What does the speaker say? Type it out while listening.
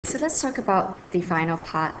so let's talk about the final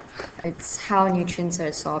part. It's how nutrients are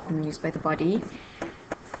absorbed and used by the body.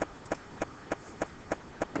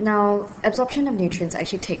 Now, absorption of nutrients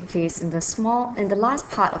actually take place in the last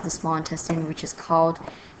part of the small intestine, which is called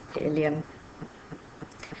the ileum.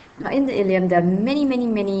 Now, in the ileum, there are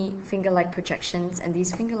many finger-like projections, and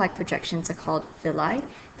these finger-like projections are called villi.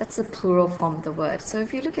 That's the plural form of the word. So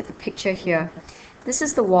if you look at the picture here, this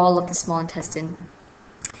is the wall of the small intestine.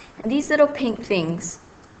 And these little pink things,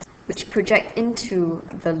 which project into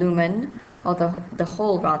the lumen, or the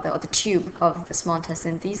hole rather, or the tube of the small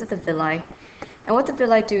intestine, these are the villi. And what the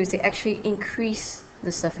villi do is they actually increase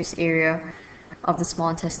the surface area of the small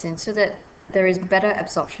intestine so that there is better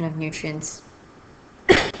absorption of nutrients.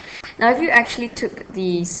 Now, if you actually took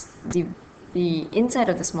the inside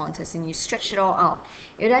of the small intestine, you stretch it all out,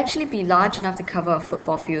 it would actually be large enough to cover a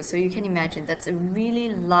football field. So you can imagine that's a really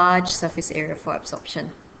large surface area for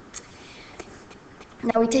absorption.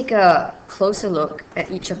 Now we take a closer look at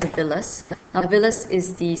each of the villus. Now, villus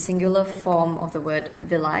is the singular form of the word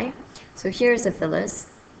villi. So here is a villus,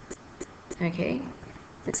 okay,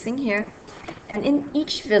 this thing here. And in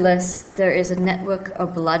each villus, there is a network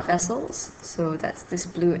of blood vessels. So that's this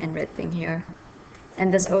blue and red thing here.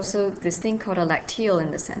 And there's also this thing called a lacteal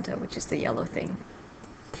in the center, which is the yellow thing.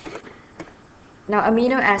 Now,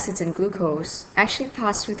 amino acids and glucose actually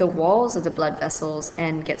pass through the walls of the blood vessels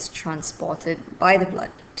and gets transported by the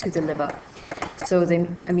blood to the liver. So the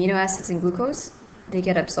amino acids and glucose, they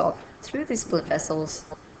get absorbed through these blood vessels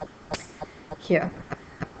here.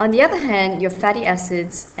 On the other hand, your fatty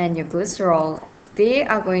acids and your glycerol, they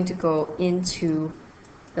are going to go into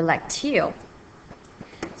the lacteal.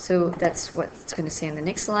 So that's what it's going to say in the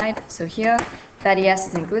next slide. So here, fatty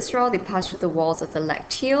acids and glycerol, they pass through the walls of the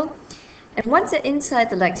lacteal. And once they're inside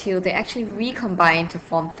the lacteal, they actually recombine to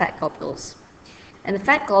form fat globules. And the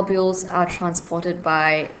fat globules are transported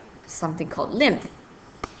by something called lymph.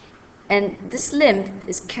 And this lymph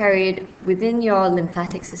is carried within your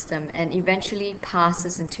lymphatic system and eventually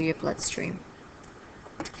passes into your bloodstream.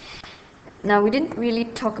 Now, we didn't really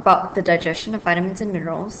talk about the digestion of vitamins and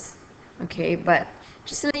minerals, okay, but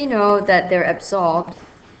just to let you know that they're absorbed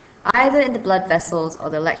either in the blood vessels or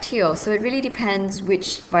the lacteal. So it really depends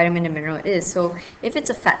which vitamin and mineral it is. So if it's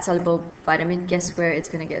a fat-soluble vitamin, guess where it's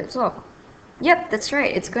going to get absorbed? Yep, that's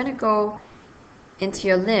right. It's going to go into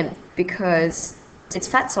your lymph because it's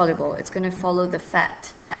fat-soluble. It's going to follow the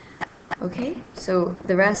fat. Okay, so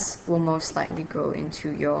the rest will most likely go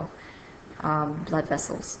into your blood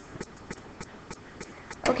vessels.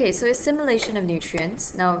 Okay, so assimilation of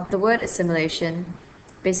nutrients. Now, the word assimilation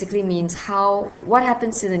basically means what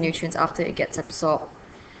happens to the nutrients after it gets absorbed.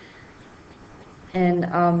 And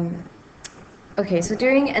okay, so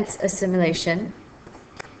during assimilation,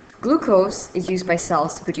 glucose is used by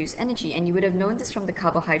cells to produce energy, and you would have known this from the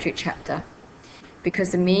carbohydrate chapter,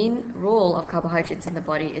 because the main role of carbohydrates in the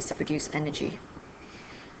body is to produce energy.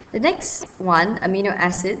 The next one, amino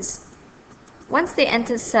acids, once they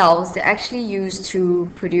enter cells, they're actually used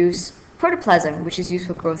to produce protoplasm, which is used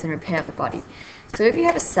for growth and repair of the body. So if you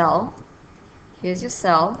have a cell, here's your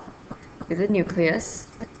cell with a nucleus.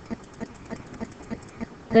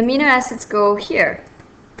 The amino acids go here.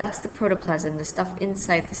 That's the protoplasm, the stuff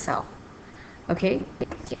inside the cell. Okay?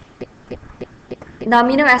 Now,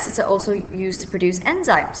 amino acids are also used to produce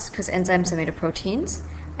enzymes, because enzymes are made of proteins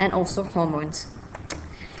and also hormones.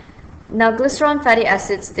 Now, glycerol and fatty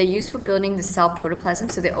acids, they're used for building the cell protoplasm,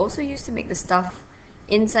 so they're also used to make the stuff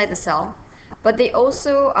inside the cell, but they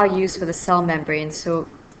also are used for the cell membrane, so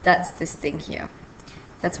that's this thing here.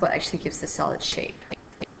 That's what actually gives the cell its shape.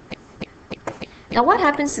 Now, what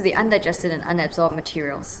happens to the undigested and unabsorbed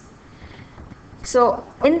materials? So,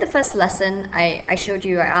 in the first lesson, I asked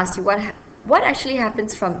you what actually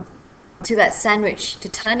happens to that sandwich to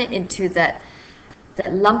turn it into that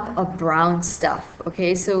lump of brown stuff.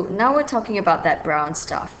 Okay, so now we're talking about that brown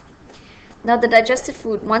stuff. Now, the digested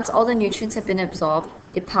food, once all the nutrients have been absorbed,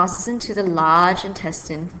 it passes into the large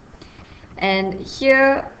intestine. And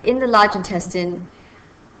here in the large intestine,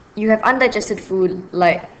 you have undigested food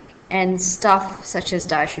and stuff such as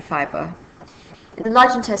dietary fiber. In the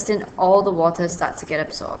large intestine, all the water starts to get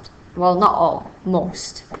absorbed. Well, not all,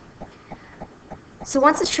 most. So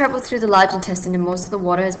once it's traveled through the large intestine and most of the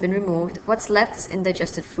water has been removed, what's left is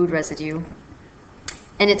indigested food residue.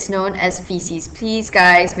 And it's known as feces. Please,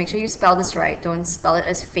 guys, make sure you spell this right. Don't spell it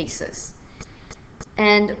as faces.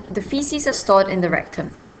 And the feces are stored in the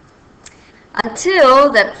rectum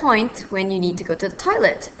until that point when you need to go to the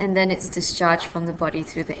toilet, and then it's discharged from the body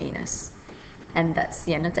through the anus. And that's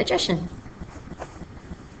the end of digestion.